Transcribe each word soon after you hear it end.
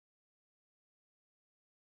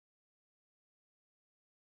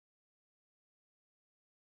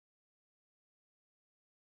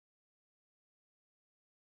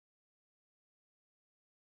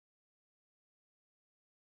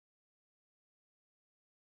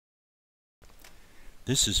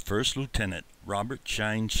This is First Lieutenant Robert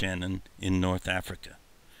Shannon in North Africa.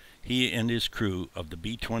 He and his crew of the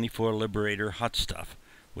B-24 Liberator Hot Stuff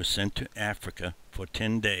were sent to Africa for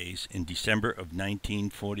 10 days in December of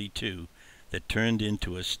 1942 that turned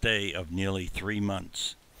into a stay of nearly 3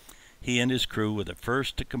 months. He and his crew were the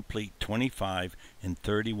first to complete 25 and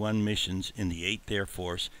 31 missions in the 8th Air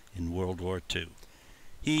Force in World War II.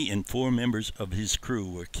 He and 4 members of his crew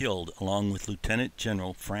were killed along with Lieutenant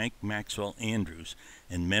General Frank Maxwell Andrews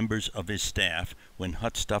and members of his staff when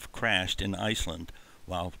Hot Stuff crashed in Iceland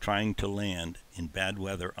while trying to land in bad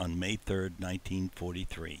weather on May 3,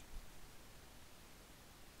 1943.